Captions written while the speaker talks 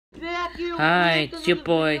Hi, it's your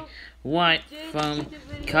boy White from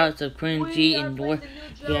Cause of Cringy and we're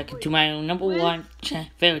reacting to my #1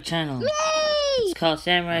 favorite channel. It's called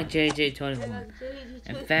SamuraiJJ21.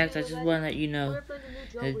 In fact, I just want to let you know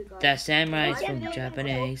that Samurai is from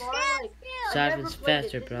Japanese. Sorry if it's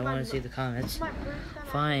faster, but I want to see the comments.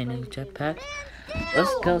 Fine, new jetpack.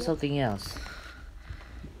 Let's go something else.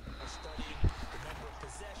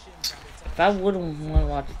 If I wouldn't want to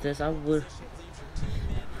watch this, I would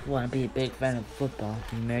want to be a big fan of football.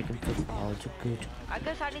 American football is good. I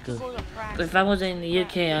guess I need to go to practice. But if I was in the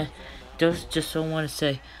UK, I just don't want to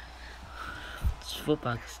say it's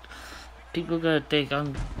football. People gonna think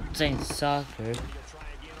I'm saying soccer.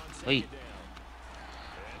 Wait.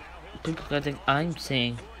 People gonna think I'm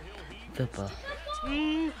saying football.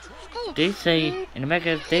 They say, in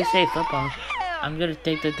America, if they say football, I'm gonna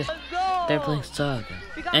think that they're playing soccer.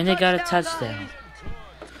 And they got a touchdown.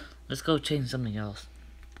 Let's go change something else.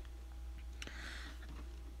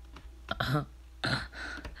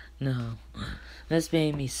 No. This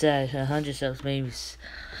made me sad. 100 subs made me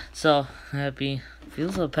so happy.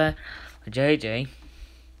 Feel so bad for JJ.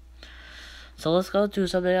 So let's go do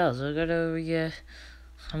something else. I'm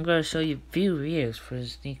gonna show you few videos for a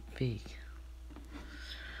sneak peek.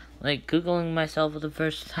 Like Googling myself for the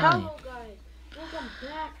first time. Hello guys, welcome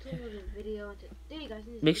back to another video. Today, guys,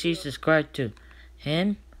 Make sure you subscribe to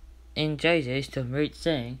him and JJ to rate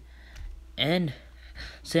saying and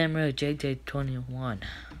SamuraiJJ21.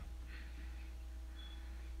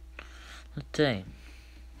 Let's see.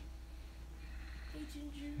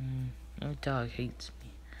 My dog hates me.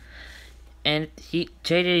 And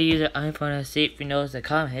JJ used an iPhone SE if he knows the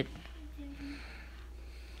comment.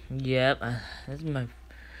 Yep, that's my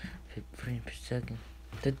frame per second.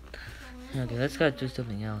 Okay, let's go do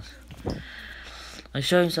something else. I'm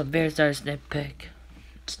showing some very star sneak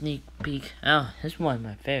peek. Oh, this one's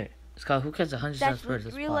my favorite. It's called Who Gets 100 Subs for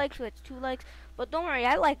This 3 likes, so it's 2 likes. But don't worry,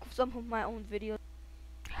 I like some of my own videos.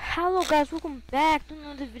 Hello guys, welcome back to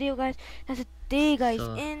another video, guys. And today, guys,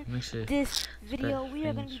 in this video, we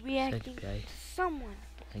are going to be reacting to someone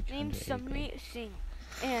named SamuraiJJ.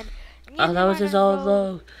 And oh, that was his old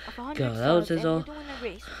logo. That was his old.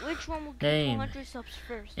 Which one will get 200 subs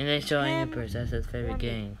first? And then showing him first. That's his favorite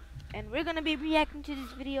game. And we're gonna be reacting to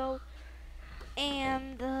this video.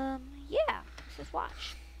 And yeah, let's just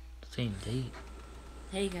watch. Same date.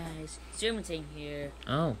 Hey guys, SamuraiJJ here.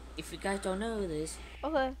 Oh. If you guys don't know this.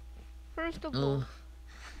 Okay. First of all,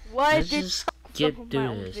 why did some of my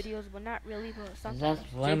own this videos, but not really, but sometimes.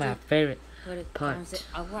 That's one of my favorite parts.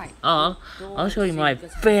 Alright. Oh, I'll show you my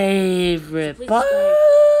favorite part.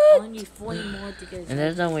 And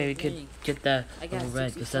there's no way we could get that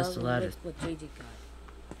red because that's the loudest.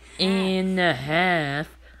 And a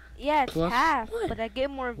half. Yeah, it's plus half, what? but I get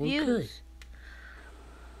more views.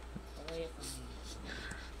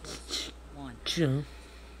 True.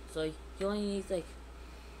 So he only needs like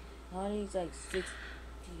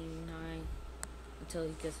 69 until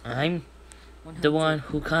he gets. I'm the one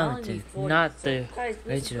who commented, not the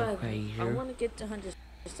original I creator. want to get to 100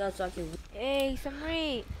 subs so I can. Hey,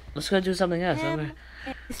 Samurai. Let's go do something else. In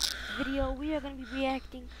this video, we are going to be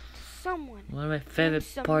reacting to someone. One of my favorite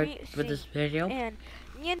parts for this video. And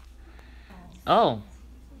oh,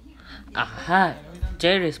 aha!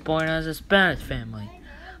 Jerry is born as a Spanish family.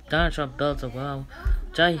 Donald Trump built a wall,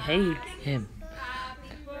 which I hate him.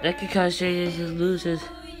 That's because Jerry just loses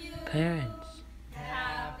parents.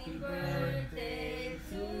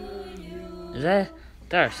 Is that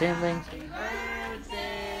their siblings?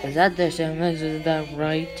 Is that their siblings? Is that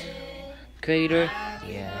right? Creator?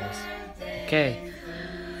 Yes. Okay.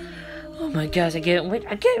 Oh my gosh, I can't wait.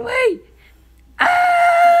 I can't wait!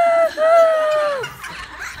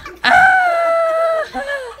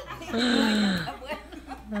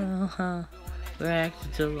 We're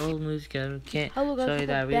acting to old music. I can't show you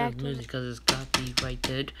that real music because it's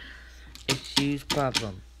copyrighted. Excuse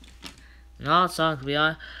problem. And all songs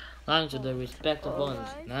belong to the respective ones.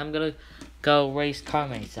 And I'm gonna go race car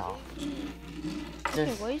myself.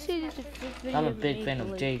 I'm a big fan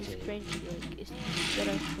of JJ.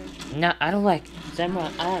 No, I don't like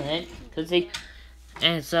Samurai Island because they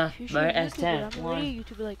and it's by S10 one.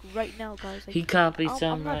 He copied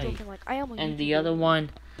Samurai, and the other one.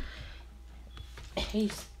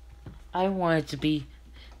 I wanted to be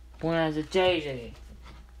born as a JJ.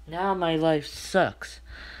 Now my life sucks.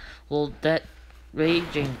 Well, that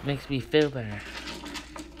raging makes me feel better.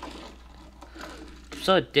 I'm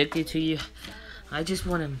so addicted to you. I just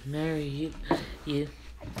want to marry you.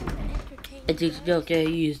 I think it's okay.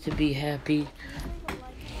 You used to be happy.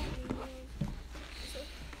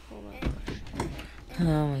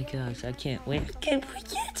 Oh my gosh, I can't wait. I can't wait.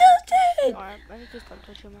 It's so dead. Alright, let me just stop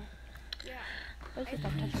touching my. Let's just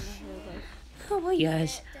stop touching my hair, guys. Oh my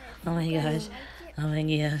gosh. Oh my gosh. Oh my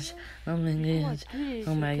gosh. Oh my gosh.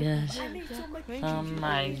 Oh my gosh. Oh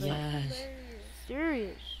my gosh.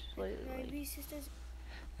 Serious.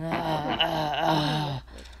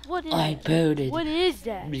 What is I booted. What is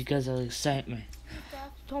that? Because of excitement.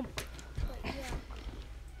 Don't.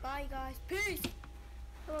 Bye guys. Peace.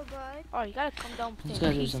 Hello guys. Oh, you gotta come down Let's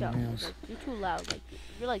playing go do peace out. something else. Like, you're too loud. Like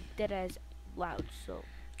you're like dead as loud. So.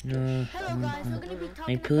 No. Hello guys. We're gonna be I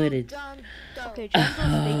talking put about it. John Doe. Okay, John Doe's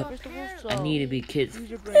fake. First of all, so I need to be kids. use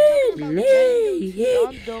your brain. Hey,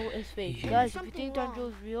 John Doe is fake. Yeah. Guys, if you think John Doe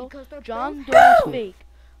is real, Because they're John both Doe is fake.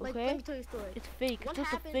 Like, Okay? let me tell you a story. It's fake. It's What just a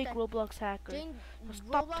happened fake that Roblox hacker. Jane, So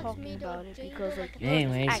stop Roblox talking made about it Jane because Doe like like you're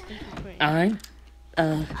Anyways, acting too crazy. I'm a I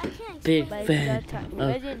can't big explain Like fan that time, you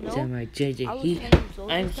guys didn't know? of my I JJ. was 10 years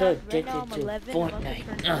old I'm this so time. Right now addicted I'm to 11, about to turn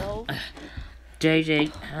Fortnite. 12. JJ,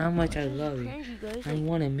 how much I love you. Cringy, guys. I Like,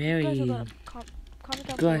 want to marry guys are you. gonna comment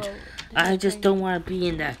down Good. below. I just don't want to be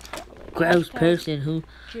in that gross person who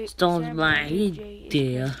stole my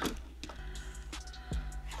idea.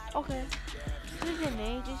 Okay. This is an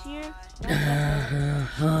age this year.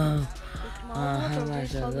 How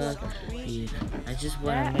much I love you. I just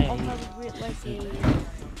want That to I'll marry you. probably rate like a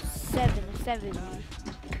 7 or 7.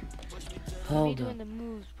 Hold doing on. the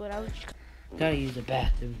moves, but I was Gotta use the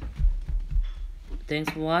bathroom.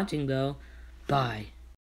 Thanks for watching though. Bye.